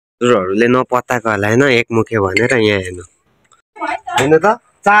हजुरहरूले नपत्ताको होला हैन एकमुखे भनेर यहाँ हेर्नु हैन त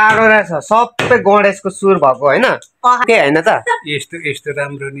चारवटा छ सबै गणेशको सुर भएको हैन के हैन त यस्तो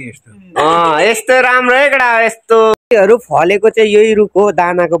राम्रो नि यस्तो राम्रो है केटा यस्तोहरु फलेको चाहिँ यही रुख हो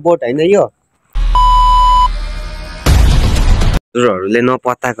दानाको बोट हैन यो हजुरहरूले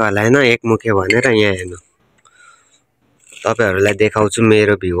नपत्ताको होला हैन एकमुखे भनेर यहाँ हेर्नु तपाईहरुलाई देखाउँछु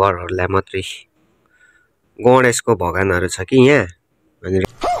मेरो भ्युअरहरुलाई मात्रै गणेशको भगवानहरु छ कि यहाँ भनेर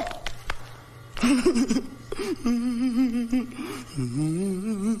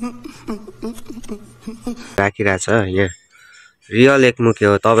राखिरहेछ यहाँ रियल एकमुखे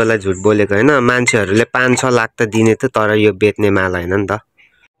हो तपाईलाई झुट बोलेको हैन मान्छेहरुले 5-6 लाख त दिने थियो तर यो बेच्ने माल हैन नि त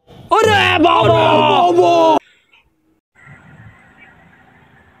अरे बाबा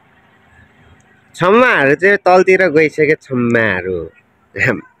छम्माहरु चाहिँ तलतिर गइसके छम्माहरु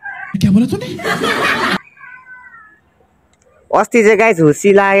के बोला तूने अस्ति चाहिँ गाइस हुसी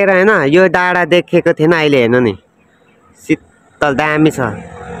लागेर हैन यो डाँडा देखेको थिएन अहिले हेर्नु नि शीतल दामी छ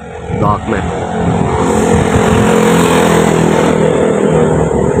ढकमा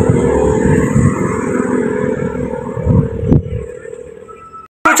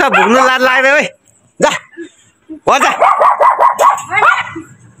छ भुक्नु लाज लाग्दै ओइ जा बजा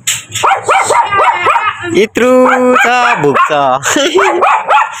इत्रु छ भुक्छ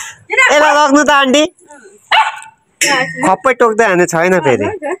एला लग्नु त आन्टी खप्पै टोक्दै हाने छैन फेरि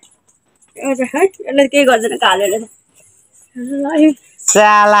के गर्दैन कालोले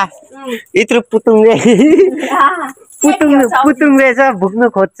साला इत्रु पुतुङ्गे पुतुङ्गे छ भुक्नु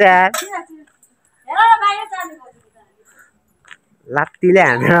खोज्छ लात्तीले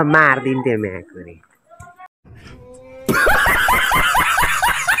हानेर मार्दिन्थ्यो म्याकुरी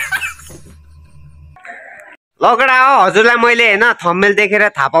लगडा हो हजुरलाई मैले हैन थम्बनेल देखेर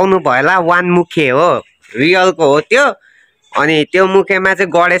थाहा पाउनु भयो होला वान मुखे हो रियलको हो त्यो अनि त्यो मुखेमा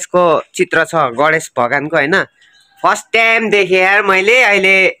चाहिँ गणेशको चित्र छ गणेश भगवानको हैन फर्स्ट टाइम देखे यार मैले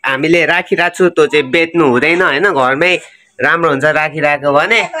अहिले हामीले राखिरहेको छु त्यो चाहिँ बेच्नु हुँदैन हैन घरमै राम्रो हुन्छ राखिरहेको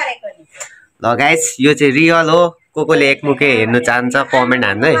भने ल गाइस यो चाहिँ रियल हो कोले एकमुखे हेर्नु चाहन्छ कमेन्ट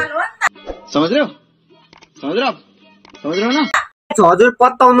हान्नु है समझ रहे हो ना हजुर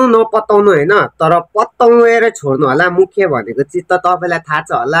पत्ताउनु नपत्ताउनु हैन तर पत्ताउएर छोड्नु होला मुखे भनेको चिज त तपाईलाई थाहा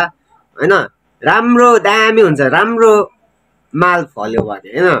छ होला हैन राम्रो दामी हुन्छ राम्रो माल फल्यो भने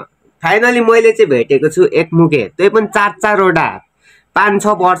हैन फाइनली मैले चाहिँ भेटेको छु एकमुखे त्यही पनि 4-4 वटा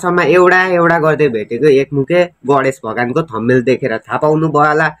 5-6 वर्षमा एउटा गर्दै भेटेको एकमुखे गणेश भगवानको थम्बनेल देखेर थाहा पाउनु भयो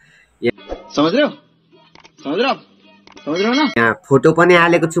होला समझ रहे हो ना यहाँ फोटो पनि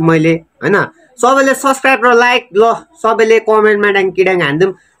हालेको छु मैले हैन सबैले सब्स्क्राइब र लाइक ल सबैले कमेन्टमा डाङकिडाङ हान्दिम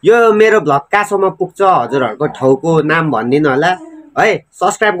यो मेरो भ्लग कहाँसम्म पुग्छ हजुरहरुको ठाउँको नाम भन्दिनु होला है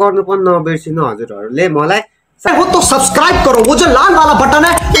सब्स्क्राइब गर्नु पनि नबिर्सिनु हजुरहरुले मलाई हो तो सब्सक्राइब करो वो जो लाल वाला बटन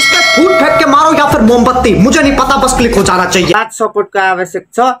है उस पे फूट फेंक के मारो या फिर मोमबत्ती मुझे नहीं पता बस क्लिक हो जाना चाहिए साथ सपोर्टको आवश्यक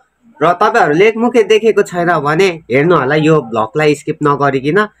छ र तपाईहरुले एकमुखे देखेको छैन भने हेर्नु होला यो भ्लगलाई स्किप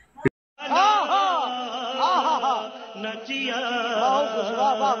नगरिकिन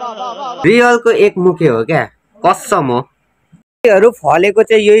रियलको एकमुखे हो क्या कसम हो यहीहरु फलेको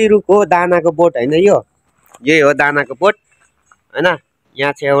चाहिँ यही रुख हो दानाको बोट हैन यो यही हो दानाको बोट हैन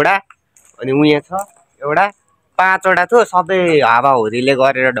यहाँ छ एउटा अनि उहाँ छ एउटा 5 वटा थियो सबै हावाहुरीले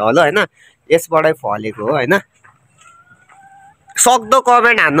गरेर ढल्यो हैन यसबाटै फलेको हो हैन सक्दो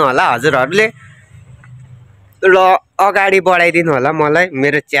कमेन्ट हान्नु होला हजुरहरुले र अगाडि बढाइदिनु होला मलाई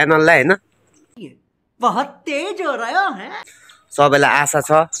मेरो च्यानललाई हैन बहुत तेज हो रहा है सबैलाई आशा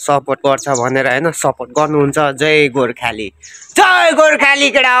छ सपोर्ट गर्छ भनेर हैन सपोर्ट गर्नुहुन्छ जय गोर्खाली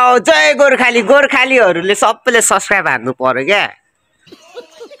केडा हो जय गोर्खाली गोर्खालीहरुले सबैले सब्स्क्राइब हान्नु पर्यो क्या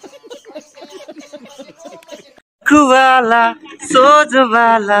कुवाला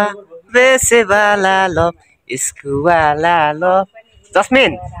सोजवाला बेसेवाला लो इसकुवाला लो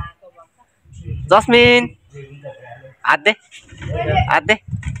जस्मिन आदे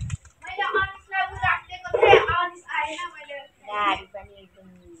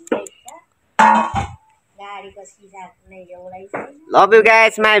love you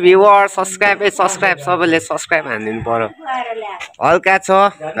guys my viewer subscribe सबैले सब्स्क्राइब हान्दिनु पर्यो हल्का छ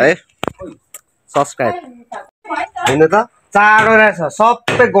है सब्स्क्राइब हैन त 4 वटा छ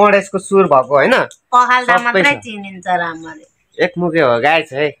सबै गणेशको सुर भएको हैन पखाल्दा मात्रै चिनिन्छ रामले एकमुखे हो गाइस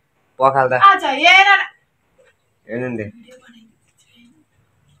है पखाल्दा हेर्नु नि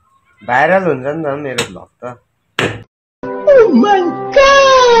भाइरल हुन्छ नि त मेरो भ्लग त Oh my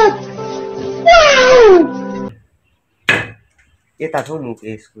God! Wow! यता छ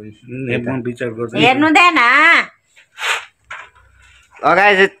मुखे यसको हेर्नु देन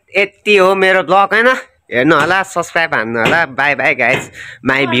गाइस यति हो मेरो भ्लग हैन हेर्नु होला सब्स्क्राइब हान्नु होला by by guys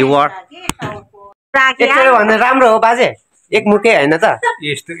my viewer एकचोटि भन्नु राम्रो हो बाजे एक मुखे होइन त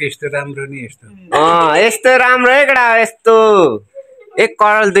यस्तो यस्तो राम्रो नि यस्तो यस्तो राम्रो है केटा यस्तो 1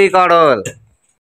 करोड 2 करोड